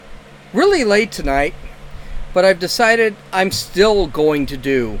really late tonight, but I've decided I'm still going to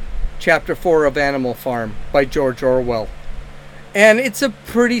do Chapter 4 of Animal Farm by George Orwell. And it's a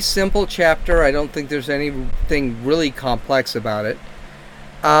pretty simple chapter. I don't think there's anything really complex about it.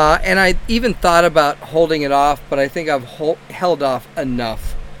 And I even thought about holding it off, but I think I've held off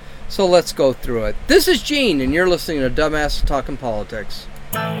enough. So let's go through it. This is Gene, and you're listening to Dumbass Talking Politics.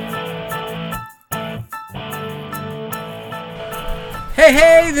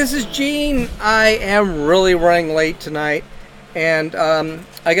 Hey, this is Gene. I am really running late tonight, and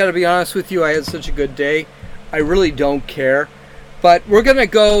I gotta be honest with you, I had such a good day. I really don't care. But we're gonna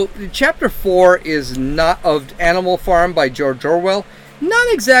go, Chapter 4 is not of Animal Farm by George Orwell.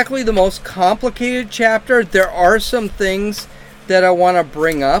 Not exactly the most complicated chapter. There are some things that I want to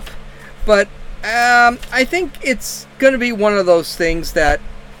bring up, but I think it's going to be one of those things that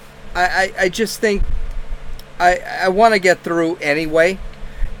I just think I want to get through anyway.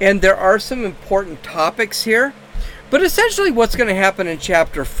 And there are some important topics here. But essentially what's going to happen in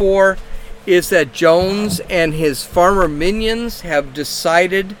Chapter 4 is that Jones and his farmer minions have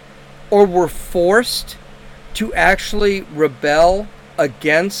decided or were forced to actually rebel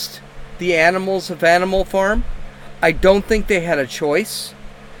against the animals of Animal Farm. I don't think they had a choice.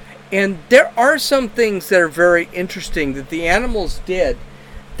 And there are some things that are very interesting that the animals did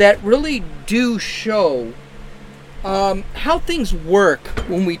that really do show how things work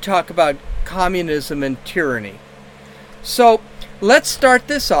when we talk about communism and tyranny. So let's start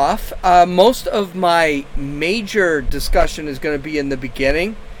this off. Most of my major discussion is going to be in the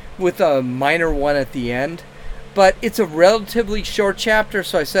beginning with a minor one at the end. But it's a relatively short chapter,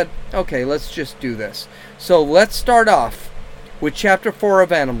 so I said, okay, let's just do this. So let's start off with Chapter 4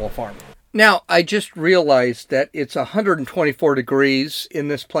 of Animal Farm. Now, I just realized that it's 124 degrees in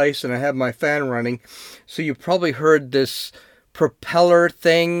this place, and I have my fan running. So you probably heard this propeller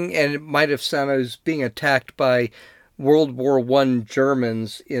thing, and it might have sounded as being attacked by World War I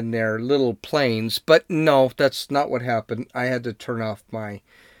Germans in their little planes. But no, that's not what happened. I had to turn off my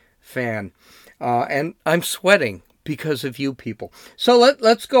fan. And I'm sweating because of you people. So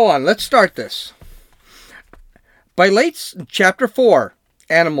let's go on. Let's start this. Chapter 4,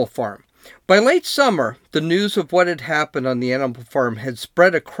 Animal Farm. By late summer, the news of what had happened on the Animal Farm had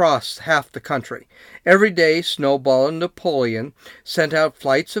spread across half the country. Every day, Snowball and Napoleon sent out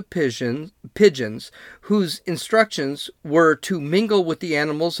flights of pigeons whose instructions were to mingle with the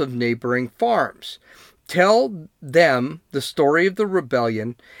animals of neighboring farms, tell them the story of the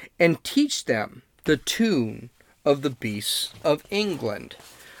rebellion, and teach them the tune of the beasts of England.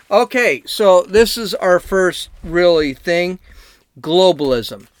 Okay, so this is our first really thing.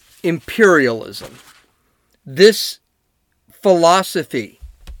 Globalism, imperialism. This philosophy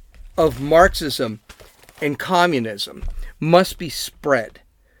of Marxism and communism must be spread.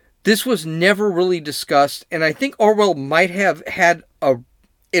 This was never really discussed, and I think Orwell might have had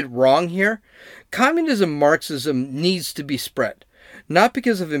it wrong here. Communism, Marxism needs to be spread. Not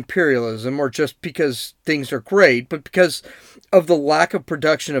because of imperialism or just because things are great, but because of the lack of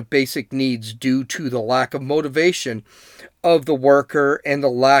production of basic needs due to the lack of motivation of the worker and the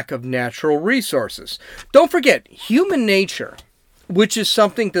lack of natural resources. Don't forget, human nature, which is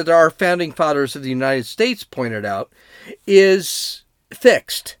something that our founding fathers of the United States pointed out, is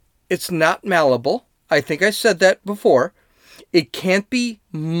fixed. It's not malleable. I think I said that before. It can't be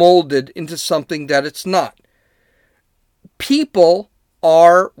molded into something that it's not. People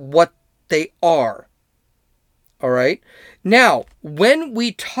are what they are. All right? Now, when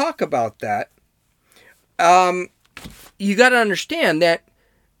we talk about that, you got to understand that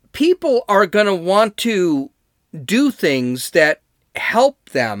people are going to want to do things that help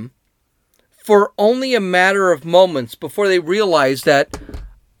them for only a matter of moments before they realize that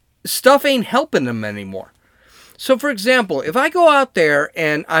stuff ain't helping them anymore. So, for example, if I go out there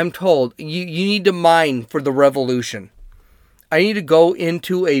and I'm told, you need to mine for the revolution. I need to go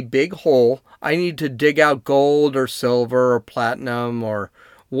into a big hole. I need to dig out gold or silver or platinum or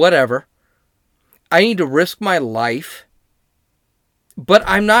whatever. I need to risk my life. But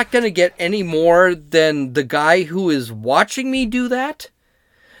I'm not going to get any more than the guy who is watching me do that.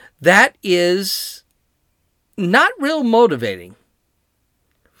 That is not real motivating.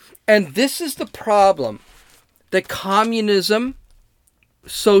 And this is the problem that communism,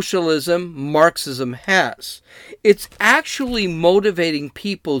 socialism, Marxism has. It's actually motivating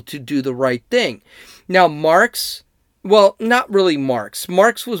people to do the right thing. Now, Marx, well, not really Marx.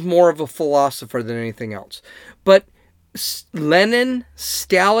 Marx was more of a philosopher than anything else. But Lenin,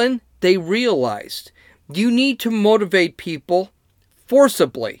 Stalin, they realized you need to motivate people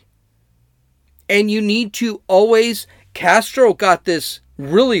forcibly. And you need to always, Castro got this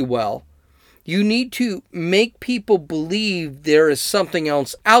really well. You need to make people believe there is something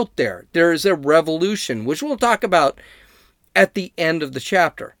else out there. There is a revolution, which we'll talk about at the end of the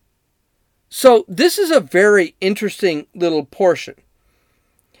chapter. So this is a very interesting little portion.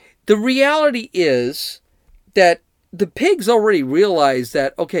 The reality is that the pigs already realize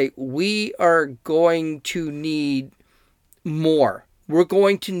that, okay, we are going to need more. We're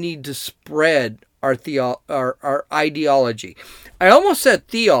going to need to spread our ideology. I almost said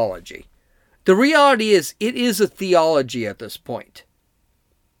theology. The reality is, it is a theology at this point.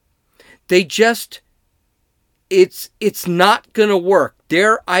 It's not going to work.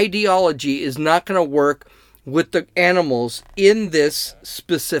 Their ideology is not going to work with the animals in this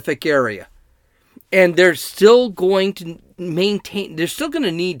specific area. And they're still going to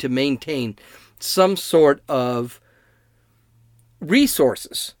need to maintain some sort of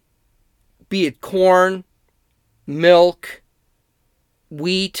resources, be it corn, milk,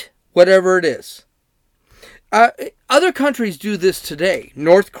 wheat, whatever it is. Other countries do this today.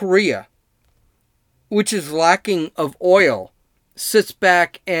 North Korea, which is lacking of oil, sits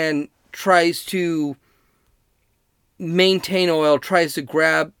back and tries to maintain oil, tries to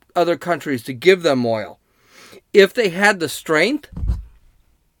grab other countries to give them oil. If they had the strength,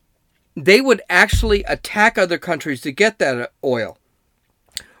 they would actually attack other countries to get that oil.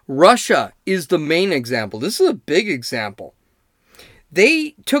 Russia is the main example. This is a big example.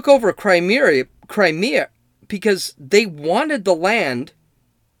 They took over Crimea because they wanted the land.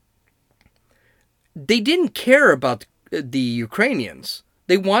 They didn't care about the Ukrainians.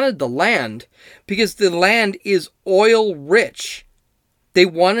 They wanted the land because the land is oil rich. They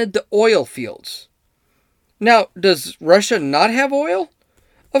wanted the oil fields. Now, does Russia not have oil?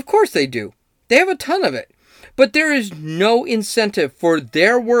 Of course they do. They have a ton of it. But there is no incentive for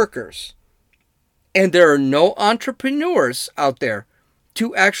their workers, and there are no entrepreneurs out there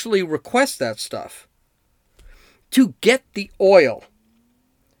to actually request that stuff, to get the oil.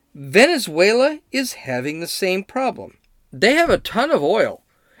 Venezuela is having the same problem. They have a ton of oil,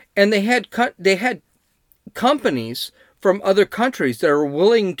 and they had companies from other countries that are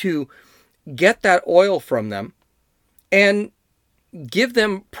willing to get that oil from them and give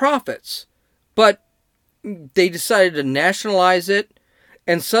them profits. But they decided to nationalize it,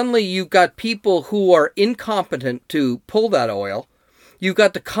 and suddenly you've got people who are incompetent to pull that oil. You've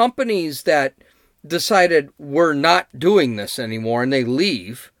got the companies that decided we're not doing this anymore, and they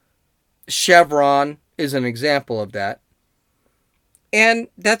leave. Chevron is an example of that. And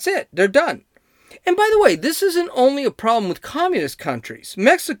that's it. They're done. And by the way, this isn't only a problem with communist countries.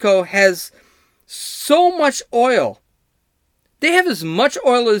 Mexico has so much oil. They have as much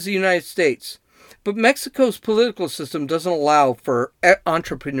oil as the United States. But Mexico's political system doesn't allow for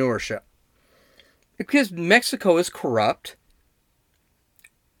entrepreneurship. Because Mexico is corrupt.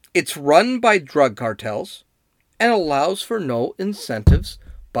 It's run by drug cartels. And allows for no incentives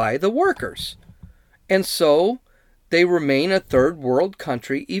by the workers. And so they remain a third world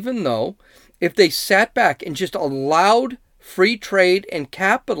country, even though if they sat back and just allowed free trade and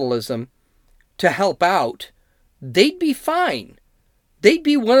capitalism to help out, they'd be fine. They'd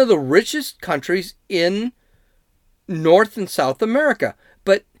be one of the richest countries in North and South America.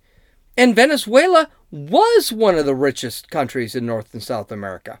 And Venezuela was one of the richest countries in North and South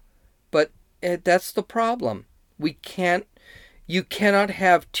America. But that's the problem. You cannot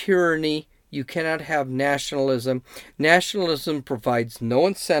have tyranny. You cannot have nationalism. Nationalism provides no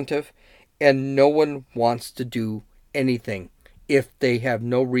incentive, and no one wants to do anything if they have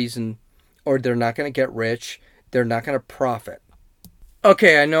no reason, or they're not going to get rich. They're not going to profit.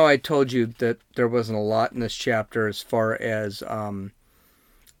 Okay, I know I told you that there wasn't a lot in this chapter as far as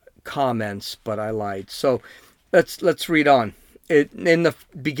comments, but I lied. So let's read on. In the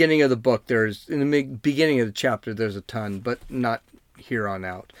beginning of the book, in the beginning of the chapter, there's a ton, but not here on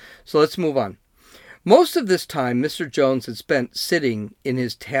out. So let's move on. Most of this time, Mr. Jones had spent sitting in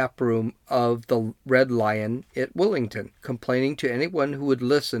his tap room of the Red Lion at Willington, complaining to anyone who would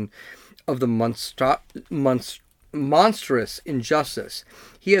listen of the monstrous injustice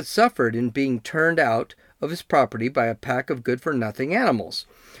he had suffered in being turned out of his property by a pack of good-for-nothing animals.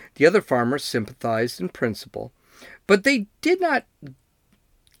 The other farmers sympathized in principle, but they did not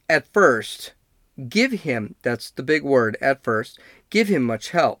at first give him, that's the big word, at first, give him much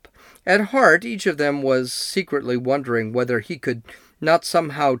help. At heart, each of them was secretly wondering whether he could not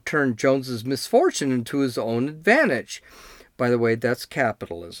somehow turn Jones's misfortune into his own advantage. By the way, that's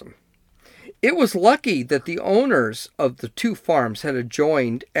capitalism. It was lucky that the owners of the two farms had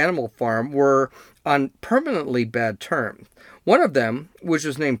adjoined Animal Farm were on permanently bad terms. One of them, which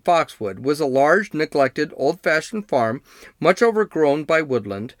was named Foxwood, was a large, neglected, old-fashioned farm, much overgrown by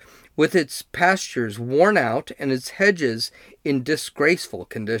woodland, with its pastures worn out and its hedges in disgraceful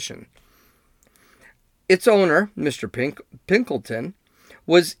condition. Its owner, Mr. Pinkleton,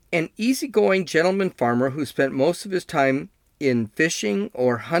 was an easygoing gentleman farmer who spent most of his time in fishing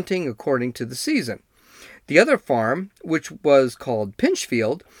or hunting according to the season. The other farm, which was called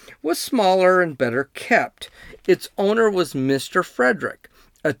Pinchfield, was smaller and better kept. Its owner was Mr. Frederick,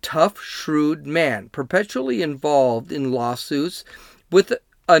 a tough, shrewd man, perpetually involved in lawsuits with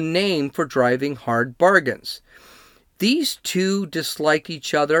a name for driving hard bargains. These two disliked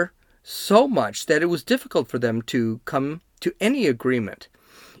each other so much that it was difficult for them to come to any agreement,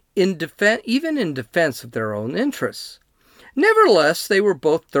 even in defense of their own interests. Nevertheless, they were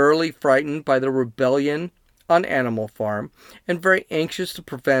both thoroughly frightened by the rebellion on Animal Farm and very anxious to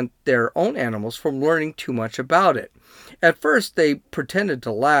prevent their own animals from learning too much about it. At first, they pretended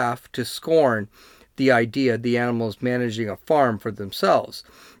to laugh to scorn the idea of the animals managing a farm for themselves.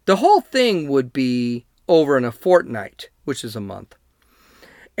 The whole thing would be over in a fortnight, which is a month.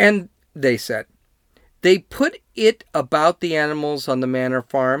 And they said, they put it about the animals on the Manor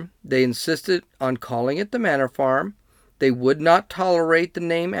Farm. They insisted on calling it the Manor Farm. They would not tolerate the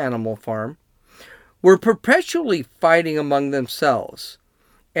name Animal Farm, were perpetually fighting among themselves,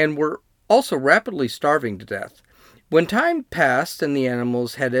 and were also rapidly starving to death. When time passed and the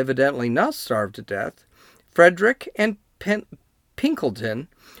animals had evidently not starved to death, Frederick and Pinkleton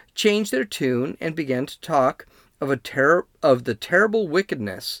changed their tune and began to talk of the terrible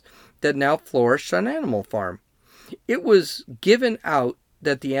wickedness that now flourished on Animal Farm. It was given out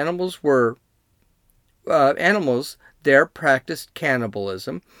that the animals there practiced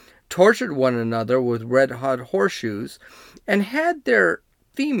cannibalism, tortured one another with red-hot horseshoes, and had their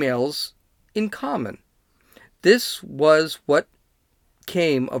females in common. This was what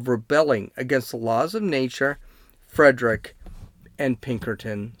came of rebelling against the laws of nature, Frederick and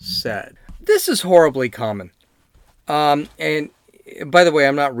Pinkerton said. This is horribly common. And by the way,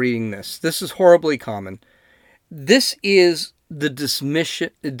 I'm not reading this. This is horribly common. This is the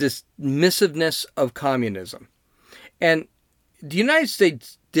dismissiveness of communism. And the United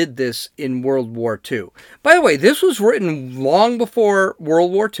States did this in World War II. By the way, this was written long before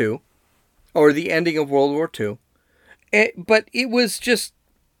World War II, or the ending of World War II. But it was just,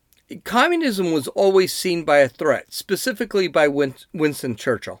 communism was always seen by a threat, specifically by Winston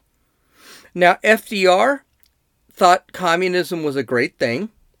Churchill. Now, FDR thought communism was a great thing.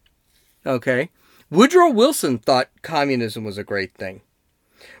 Okay. Woodrow Wilson thought communism was a great thing.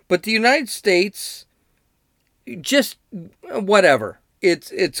 But the United States, just whatever.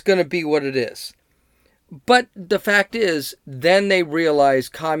 It's going to be what it is. But the fact is, then they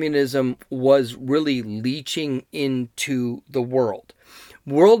realized communism was really leaching into the world.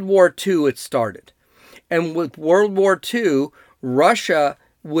 World War II, it started. And with World War II,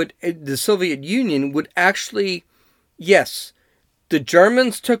 the Soviet Union would actually, yes, the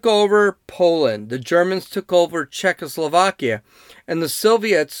Germans took over Poland, the Germans took over Czechoslovakia, and the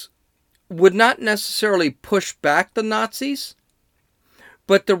Soviets would not necessarily push back the Nazis,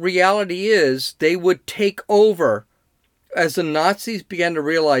 but the reality is they would take over as the Nazis began to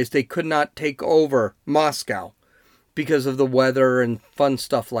realize they could not take over Moscow because of the weather and fun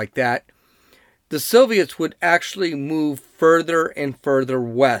stuff like that. The Soviets would actually move further and further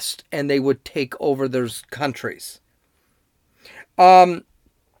west, and they would take over those countries.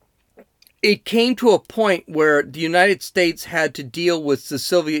 It came to a point where the United States had to deal with the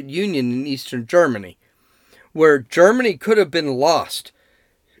Soviet Union in Eastern Germany, where Germany could have been lost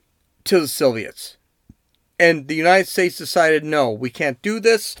to the Soviets. And the United States decided, no, we can't do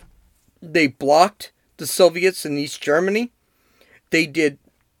this. They blocked the Soviets in East Germany. They did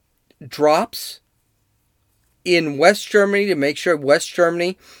drops in West Germany to make sure West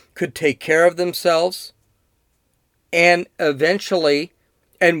Germany could take care of themselves. And eventually,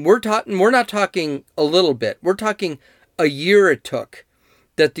 and we're not talking a little bit, we're talking a year it took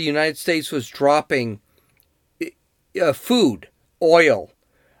that the United States was dropping food, oil,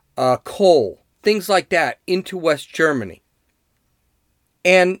 coal, things like that into West Germany.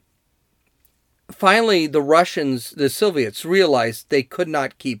 And finally, the Russians, the Soviets, realized they could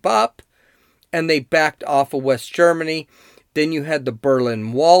not keep up, and they backed off of West Germany. Then you had the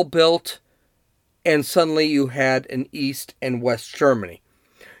Berlin Wall built, and suddenly you had an East and West Germany.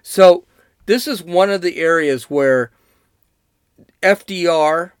 So this is one of the areas where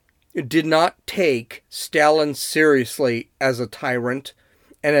FDR did not take Stalin seriously as a tyrant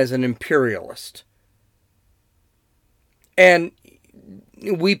and as an imperialist. And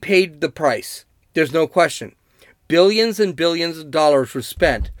we paid the price. There's no question. billions and billions of dollars were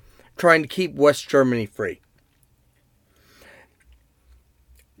spent trying to keep West Germany free.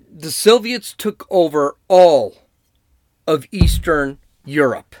 The Soviets took over all of Eastern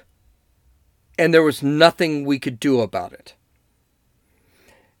Europe, and there was nothing we could do about it.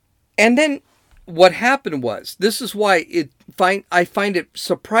 And then what happened was, this is why I find it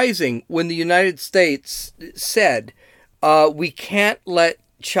surprising when the United States said, we can't let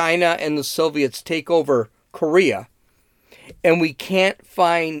China and the Soviets take over Korea, and we can't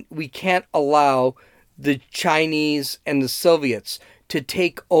allow the Chinese and the Soviets to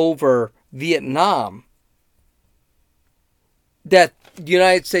take over Vietnam, that the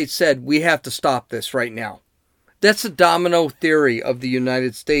United States said, we have to stop this right now. That's the domino theory of the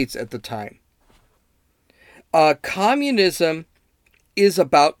United States at the time. Communism is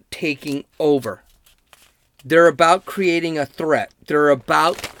about taking over. They're about creating a threat. They're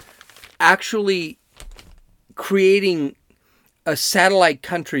about actually creating satellite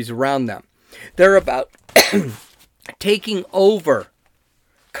countries around them. They're about taking over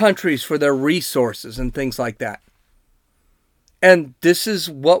countries for their resources and things like that. And this is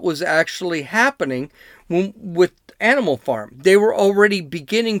what was actually happening with Animal Farm. They were already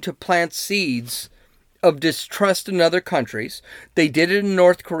beginning to plant seeds of distrust in other countries. They did it in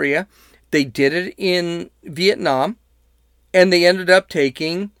North Korea. They did it in Vietnam. And they ended up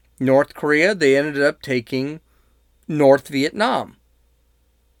taking North Korea. They ended up taking North Vietnam.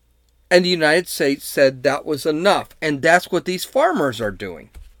 And the United States said that was enough. And that's what these farmers are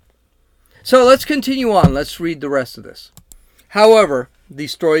doing. So let's continue on. Let's read the rest of this. However,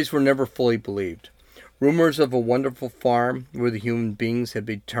 these stories were never fully believed. Rumors of a wonderful farm where the human beings had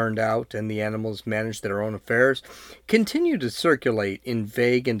been turned out and the animals managed their own affairs continued to circulate in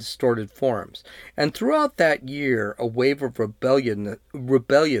vague and distorted forms. And throughout that year, a wave of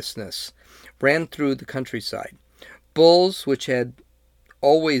rebelliousness ran through the countryside. Bulls, which had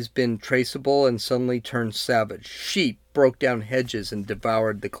always been traceable and suddenly turned savage. Sheep broke down hedges and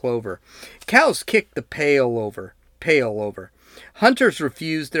devoured the clover. Cows kicked the pail over. Hunters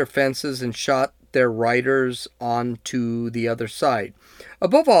refused their fences and shot their riders on to the other side.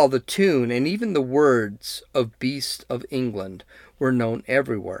 Above all, the tune and even the words of Beast of England were known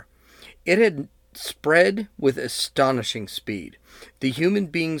everywhere. It had spread with astonishing speed. The human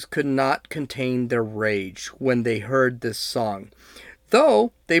beings could not contain their rage when they heard this song,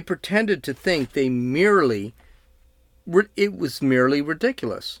 though they pretended to think it was merely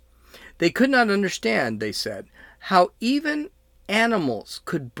ridiculous. They could not understand, they said, how even animals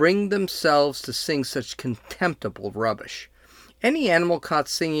could bring themselves to sing such contemptible rubbish. Any animal caught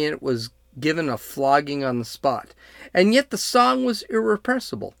singing it was given a flogging on the spot, and yet the song was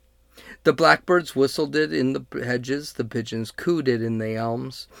irrepressible. The blackbirds whistled it in the hedges, the pigeons cooed it in the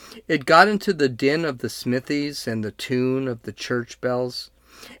elms. It got into the din of the smithies and the tune of the church bells,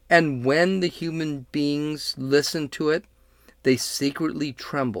 and when the human beings listened to it, they secretly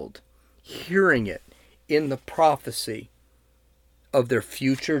trembled, hearing it in the prophecy of their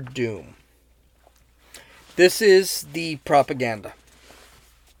future doom. This is the propaganda.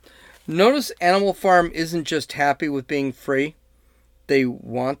 Notice Animal Farm isn't just happy with being free. They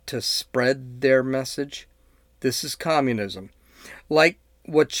want to spread their message. This is communism. Like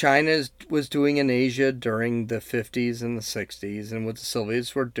what China was doing in Asia during the 50s and the 60s, and what the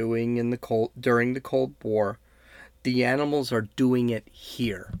Soviets were doing during the Cold War, the animals are doing it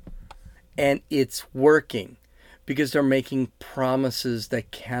here. And it's working because they're making promises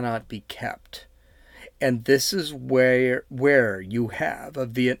that cannot be kept. And this is where you have a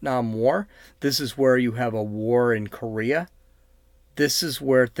Vietnam War. This is where you have a war in Korea. This is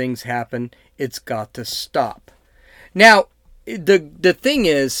where things happen. It's got to stop. Now, the thing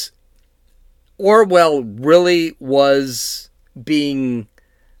is, Orwell really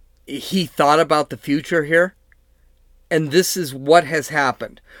he thought about the future here. And this is what has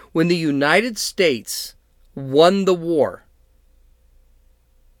happened. When the United States won the war,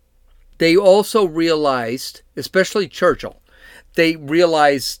 they also realized, especially Churchill, they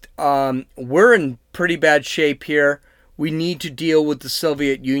realized we're in pretty bad shape here. We need to deal with the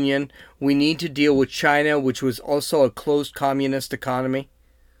Soviet Union. We need to deal with China, which was also a closed communist economy,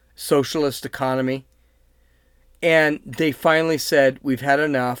 socialist economy. And they finally said, we've had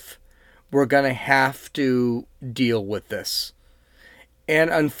enough. We're going to have to deal with this. And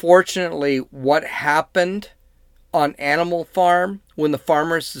unfortunately, what happened on Animal Farm when the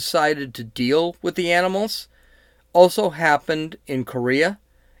farmers decided to deal with the animals also happened in Korea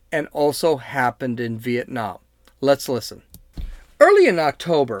and also happened in Vietnam. Let's listen. Early in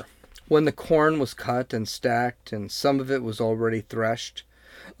October, when the corn was cut and stacked and some of it was already threshed,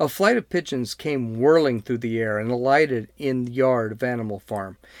 A flight of pigeons came whirling through the air and alighted in the yard of Animal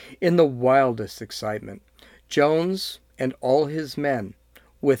Farm in the wildest excitement. Jones and all his men,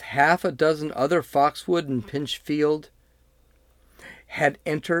 with half a dozen other Foxwood and Pinchfield, had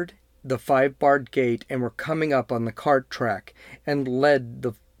entered the 5-barred gate and were coming up on the cart track and led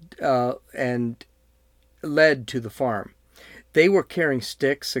to the farm. They were carrying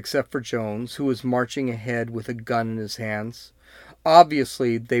sticks, except for Jones, who was marching ahead with a gun in his hands.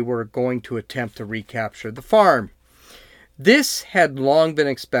 Obviously, they were going to attempt to recapture the farm. This had long been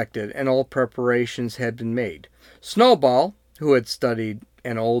expected, and all preparations had been made. Snowball, who had studied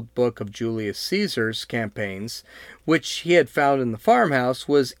an old book of Julius Caesar's campaigns, which he had found in the farmhouse,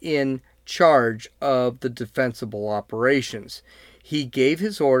 was in charge of the defensible operations. He gave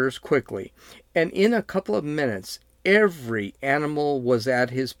his orders quickly, and in a couple of minutes, every animal was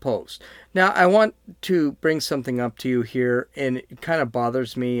at his post. Now, I want to bring something up to you here, and it kind of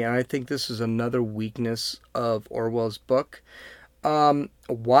bothers me, and I think this is another weakness of Orwell's book.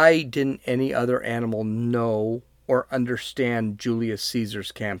 Why didn't any other animal know or understand Julius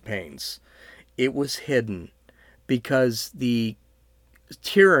Caesar's campaigns? It was hidden because the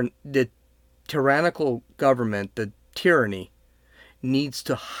tyrannical government, the tyranny, needs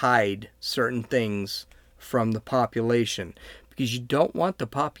to hide certain things from the population, because you don't want the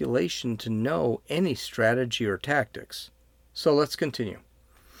population to know any strategy or tactics. So let's continue.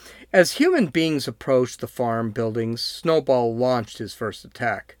 As human beings approached the farm buildings, Snowball launched his first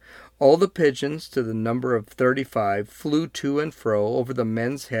attack. All the pigeons, to the number of 35, flew to and fro over the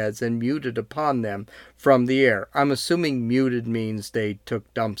men's heads and muted upon them from the air. I'm assuming muted means they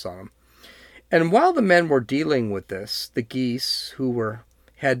took dumps on them. And while the men were dealing with this, the geese, who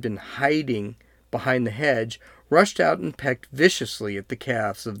had been hiding behind the hedge, rushed out and pecked viciously at the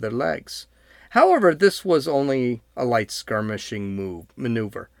calves of their legs. However, this was only a light skirmishing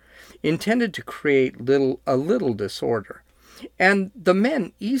maneuver, intended to create a little disorder, and the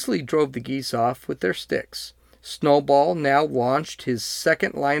men easily drove the geese off with their sticks. Snowball now launched his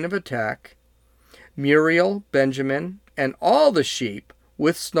second line of attack. Muriel, Benjamin, and all the sheep,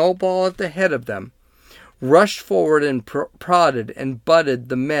 with Snowball at the head of them, rushed forward and prodded and butted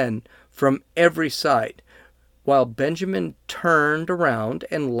the men from every side, while Benjamin turned around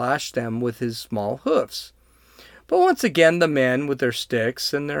and lashed them with his small hoofs. But once again the men, with their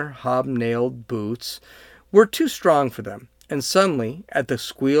sticks and their hobnailed boots, were too strong for them, and suddenly, at the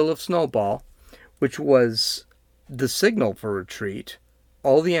squeal of Snowball, which was the signal for retreat,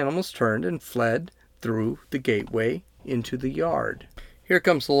 all the animals turned and fled through the gateway into the yard. Here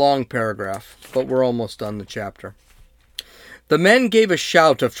comes the long paragraph, but we're almost done the chapter. The men gave a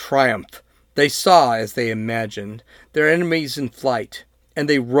shout of triumph. They saw, as they imagined, their enemies in flight, and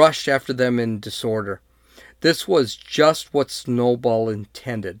they rushed after them in disorder. This was just what Snowball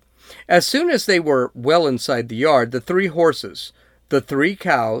intended. As soon as they were well inside the yard, the 3 horses, the 3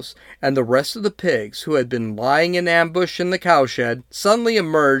 cows, and the rest of the pigs, who had been lying in ambush in the cowshed, suddenly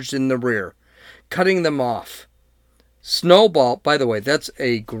emerged in the rear, cutting them off. Snowball, by the way, that's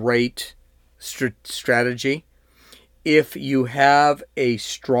a great strategy. If you have a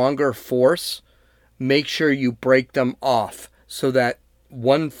stronger force, make sure you break them off so that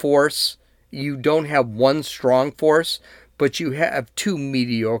one force, you don't have one strong force, but you have 2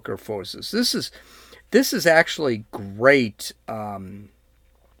 mediocre forces. This is actually great.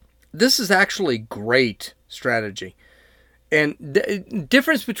 This is actually great strategy. And the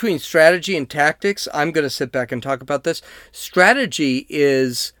difference between strategy and tactics, I'm going to sit back and talk about this. Strategy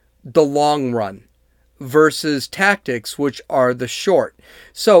is the long run versus tactics, which are the short.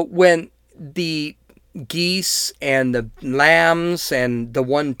 So when the geese and the lambs and the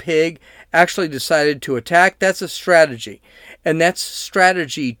 1 pig actually decided to attack, that's a strategy. And that's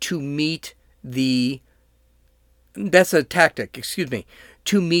strategy to meet that's a tactic,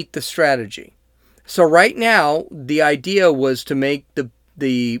 to meet the strategy. So right now, the idea was to make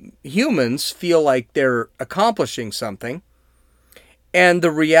the humans feel like they're accomplishing something. And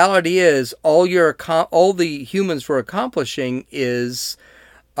the reality is, all the humans were accomplishing is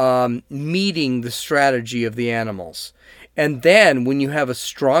meeting the strategy of the animals. And then, when you have a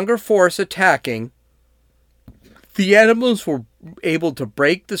stronger force attacking, the animals were able to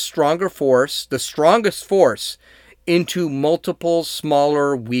break the strongest force, into multiple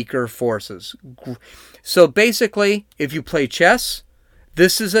smaller, weaker forces. So basically, if you play chess,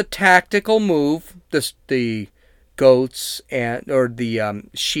 this is a tactical move. The goats or the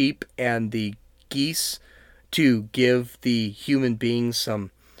sheep and the geese, to give the human beings some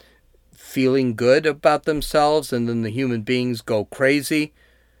feeling good about themselves, and then the human beings go crazy.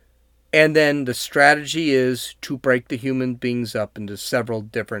 And then the strategy is to break the human beings up into several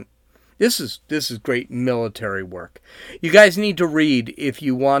different. This is great military work. You guys need to read, if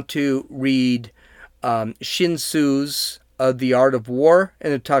you want to read Shin Tzu's The Art of War,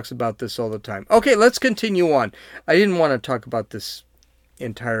 and it talks about this all the time. Okay, let's continue on. I didn't want to talk about this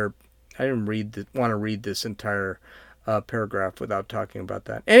entire. I didn't want to read this entire paragraph without talking about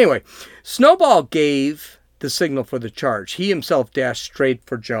that. Anyway, Snowball gave the signal for the charge. He himself dashed straight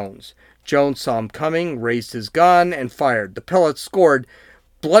for Jones. Jones saw him coming, raised his gun, and fired. The pellets scored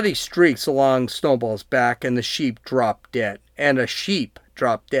bloody streaks along Snowball's back, and the sheep dropped dead.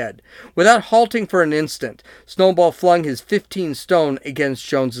 Without halting for an instant, Snowball flung his 15 stone against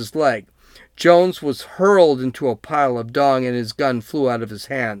Jones's leg. Jones was hurled into a pile of dung, and his gun flew out of his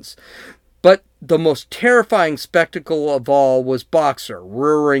hands. But the most terrifying spectacle of all was Boxer,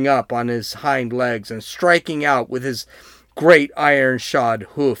 rearing up on his hind legs and striking out with his great iron-shod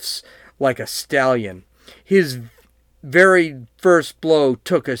hoofs like a stallion. His very first blow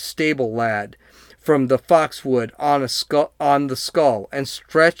took a stable lad from the foxwood on the skull and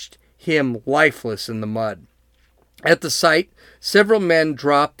stretched him lifeless in the mud. At the sight, several men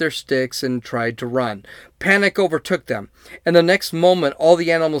dropped their sticks and tried to run. Panic overtook them, and the next moment all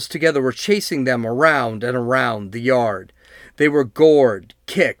the animals together were chasing them around and around the yard. They were gored,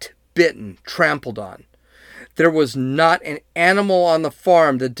 kicked, bitten, trampled on. There was not an animal on the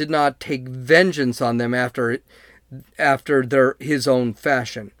farm that did not take vengeance on them after his own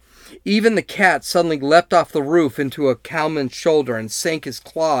fashion. Even the cat suddenly leapt off the roof into a cowman's shoulder and sank his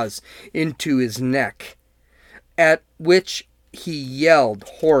claws into his neck, at which he yelled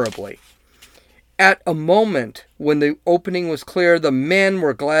horribly. At a moment when the opening was clear, the men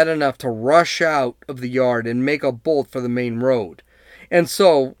were glad enough to rush out of the yard and make a bolt for the main road. And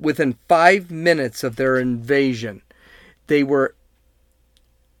so, within 5 minutes of their invasion, they were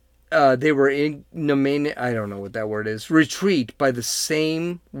ignominy, I don't know what that word is, retreat by the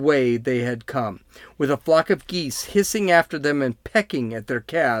same way they had come, with a flock of geese hissing after them and pecking at their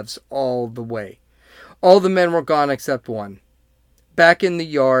calves all the way. All the men were gone except one. Back in the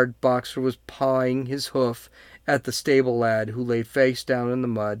yard, Boxer was pawing his hoof at the stable lad who lay face down in the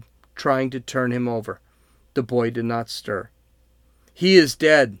mud, trying to turn him over. The boy did not stir. "He is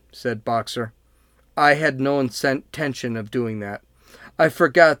dead," said Boxer. "I had no intention of doing that. I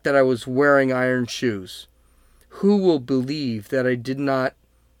forgot that I was wearing iron shoes. Who will believe that I did not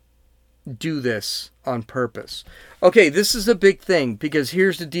do this on purpose?" Okay, this is a big thing, because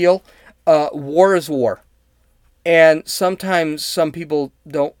here's the deal. War is war. And sometimes some people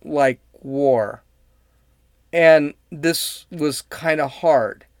don't like war. And this was kind of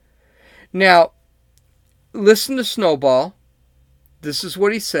hard. Now, listen to Snowball. This is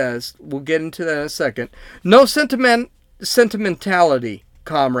what he says. We'll get into that in a second. "No sentimentality,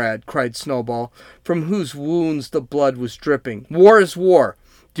 comrade," cried Snowball, from whose wounds the blood was dripping. "War is war.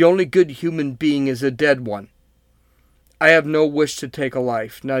 The only good human being is a dead one." "I have no wish to take a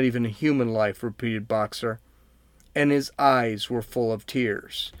life, not even a human life," repeated Boxer, and his eyes were full of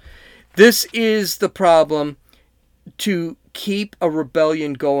tears. This is the problem. To keep a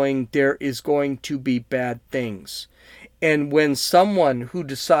rebellion going, there is going to be bad things. And when someone who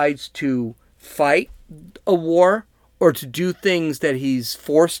decides to fight a war or to do things that he's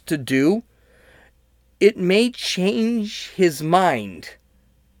forced to do, it may change his mind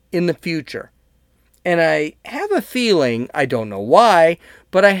in the future. And I have a feeling, I don't know why,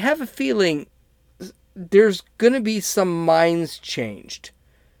 but I have a feeling there's going to be some minds changed.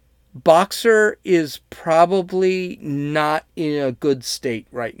 Boxer is probably not in a good state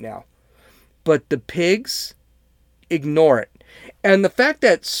right now. But the pigs, ignore it. And the fact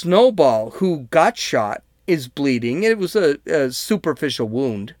that Snowball, who got shot, is bleeding, it was a superficial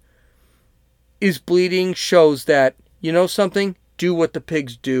wound, is bleeding, shows that, you know something? Do what the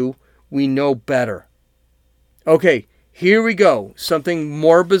pigs do. We know better. Okay, here we go. Something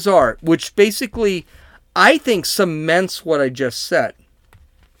more bizarre, which basically, I think, cements what I just said.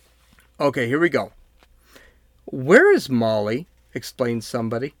 Okay, here we go. "Where is Molly?" explained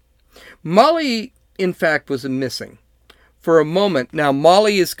somebody. Molly, in fact, was missing. For a moment, now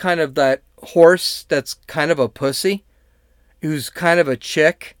Molly is kind of that horse that's kind of a pussy, who's kind of a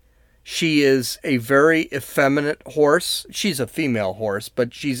chick. She is a very effeminate horse. She's a female horse,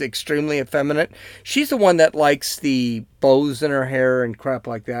 but she's extremely effeminate. She's the one that likes the bows in her hair and crap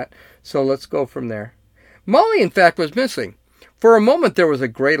like that. So let's go from there. Molly, in fact, was missing. For a moment, there was a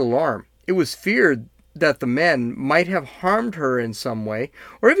great alarm. It was feared that the men might have harmed her in some way,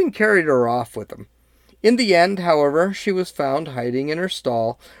 or even carried her off with them. In the end, however, she was found hiding in her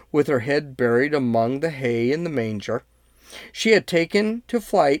stall, with her head buried among the hay in the manger. She had taken to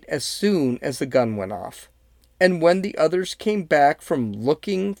flight as soon as the gun went off. And when the others came back from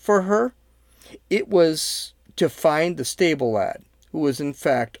looking for her, it was to find the stable lad, who was in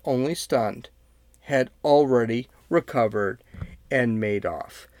fact only stunned, had already recovered and made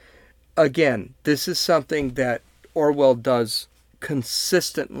off. Again, this is something that Orwell does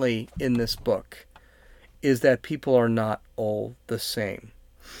consistently in this book, is that people are not all the same.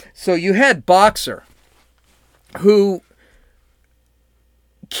 So you had Boxer, who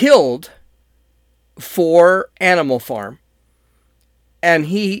killed for Animal Farm, and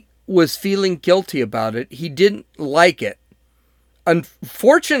he was feeling guilty about it. He didn't like it.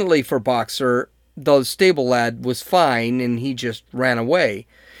 Unfortunately for Boxer, the stable lad was fine, and he just ran away.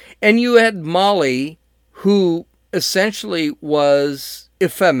 And you had Molly, who essentially was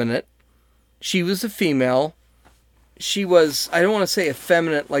effeminate. She was a female. She was, I don't want to say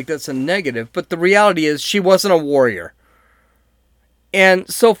effeminate like that's a negative, but the reality is she wasn't a warrior. And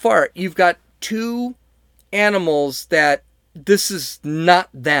so far, you've got two animals that this is not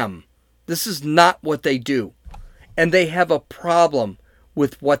them. This is not what they do. And they have a problem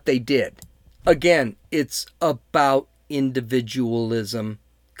with what they did. Again, it's about individualism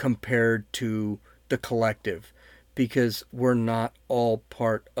compared to the collective, because we're not all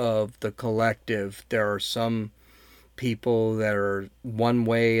part of the collective. There are some people that are one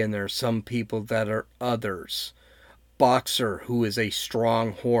way, and there are some people that are others. Boxer, who is a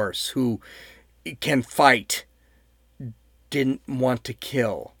strong horse, who can fight, didn't want to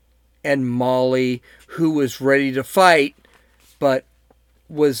kill. And Molly, who was ready to fight, but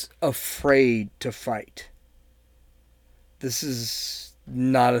was afraid to fight. This is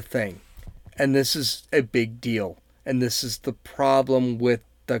not a thing. And this is a big deal. And this is the problem with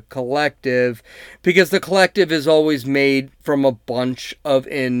the collective, because the collective is always made from a bunch of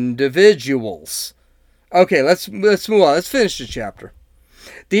individuals. Okay, let's move on. Let's finish the chapter.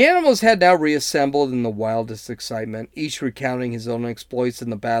 The animals had now reassembled in the wildest excitement, each recounting his own exploits in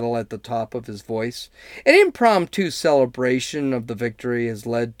the battle at the top of his voice. An impromptu celebration of the victory has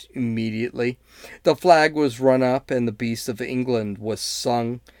led immediately. The flag was run up, and the Beast of England was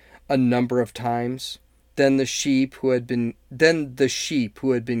sung a number of times. Then the sheep who had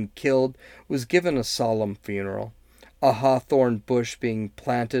been killed was given a solemn funeral, a hawthorn bush being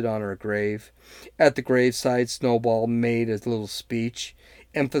planted on her grave. At the graveside, Snowball made a little speech,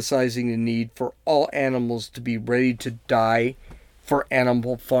 emphasizing the need for all animals to be ready to die for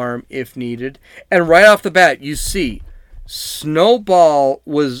Animal Farm if needed. And right off the bat, you see, Snowball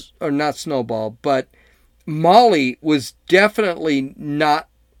was, or not Snowball, but Molly was definitely not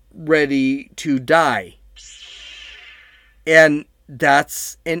ready to die. And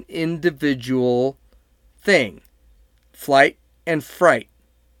that's an individual thing. Flight and fright.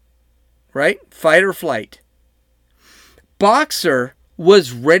 Right? Fight or flight. Boxer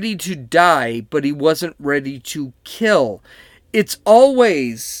was ready to die, but he wasn't ready to kill. It's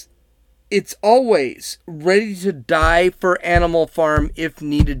always ready to die for Animal Farm if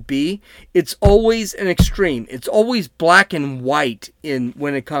needed be. It's always an extreme. It's always black and white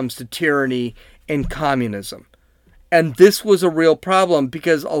when it comes to tyranny and communism. And this was a real problem,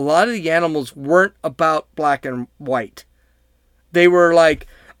 because a lot of the animals weren't about black and white. They were like,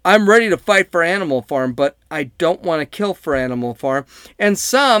 I'm ready to fight for Animal Farm, but I don't want to kill for Animal Farm. And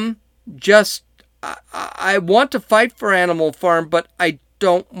some just, I want to fight for Animal Farm, but I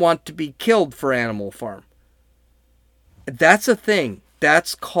don't want to be killed for Animal Farm. That's a thing.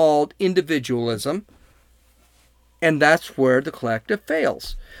 That's called individualism. And that's where the collective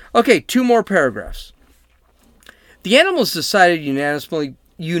fails. Okay, 2 more paragraphs. The animals decided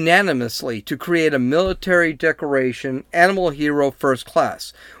unanimously to create a military decoration, Animal Hero First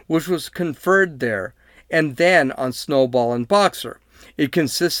Class, which was conferred there and then on Snowball and Boxer. It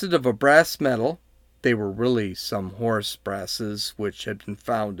consisted of a brass medal. They were really some horse brasses which had been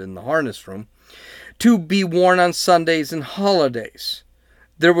found in the harness room, to be worn on Sundays and holidays.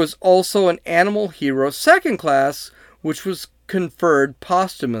 There was also an Animal Hero Second Class, which was conferred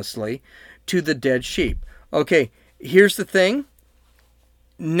posthumously to the dead sheep. Okay, here's the thing.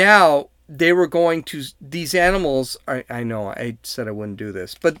 Now they were going to, these animals, I know I said I wouldn't do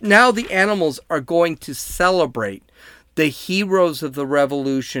this, but now the animals are going to celebrate the heroes of the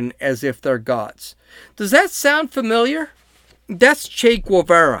revolution as if they're gods. Does that sound familiar? That's Che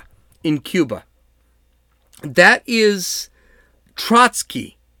Guevara in Cuba. That is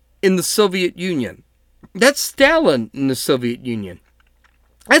Trotsky in the Soviet Union. That's Stalin in the Soviet Union.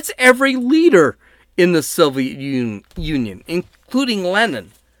 That's every leader in the Soviet Union, including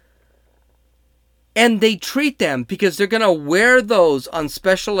Lenin. And they treat them, because they're going to wear those on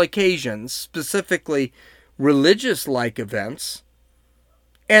special occasions, specifically religious-like events,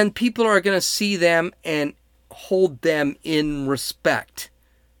 and people are going to see them and hold them in respect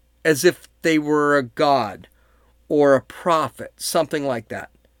as if they were a god or a prophet, something like that.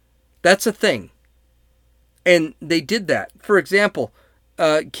 That's a thing. And they did that. For example,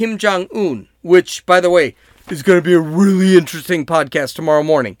 Kim Jong-un, which, by the way, is going to be a really interesting podcast tomorrow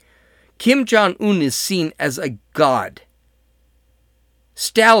morning. Kim Jong-un is seen as a god.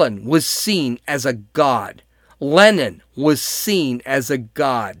 Stalin was seen as a god. Lenin was seen as a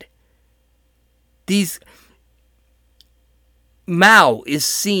god. Mao is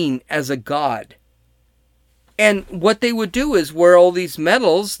seen as a god. And what they would do is wear all these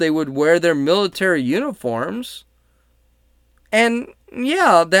medals. They would wear their military uniforms. And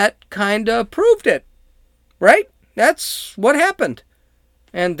yeah, that kind of proved it. Right? That's what happened.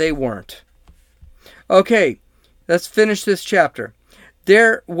 And they weren't. Okay, let's finish this chapter.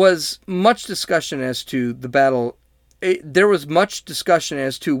 There was much discussion as to the battle. There was much discussion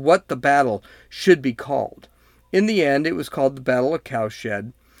as to what the battle should be called. In the end, it was called the Battle of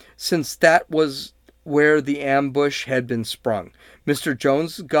Cowshed, since that was where the ambush had been sprung. Mr.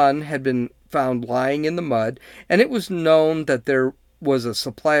 Jones' gun had been found lying in the mud, and it was known that there was a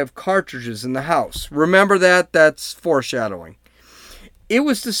supply of cartridges in the house. Remember that? That's foreshadowing. It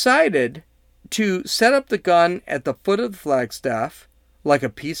was decided to set up the gun at the foot of the flagstaff, like a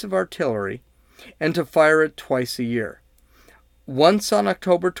piece of artillery, and to fire it twice a year. Once on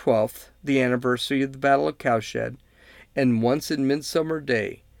October 12th, the anniversary of the Battle of Cowshed, and once in Midsummer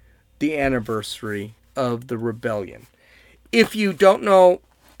Day, the anniversary of the rebellion. If you don't know,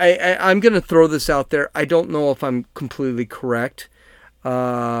 I'm going to throw this out there. I don't know if I'm completely correct.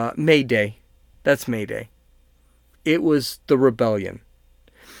 May Day. That's May Day. It was the rebellion.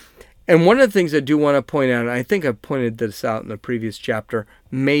 And one of the things I do want to point out, and I think I pointed this out in the previous chapter,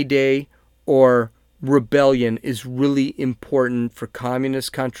 May Day or rebellion is really important for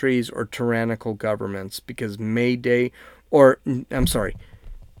communist countries or tyrannical governments, because May Day,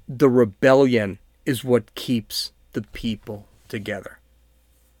 the rebellion is what keeps the people together.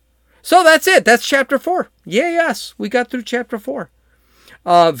 So that's it. That's chapter 4. Yes, we got through chapter 4.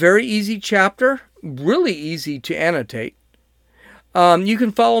 Very easy chapter, really easy to annotate. You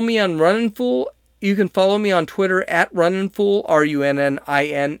can follow me on Runnin' Fool. You can follow me on Twitter at RunninFool,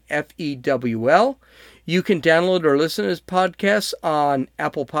 RUNNINFEWL. You can download or listen to this podcast on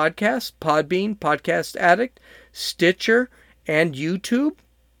Apple Podcasts, Podbean, Podcast Addict, Stitcher, and YouTube.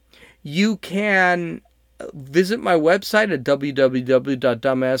 You can visit my website at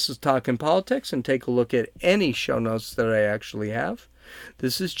www.dumbassestalkingpolitics and take a look at any show notes that I actually have.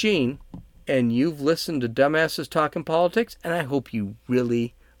 This is Gene, and you've listened to Dumbasses Talking Politics, and I hope you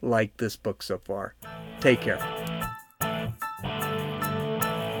really like this book so far. Take care.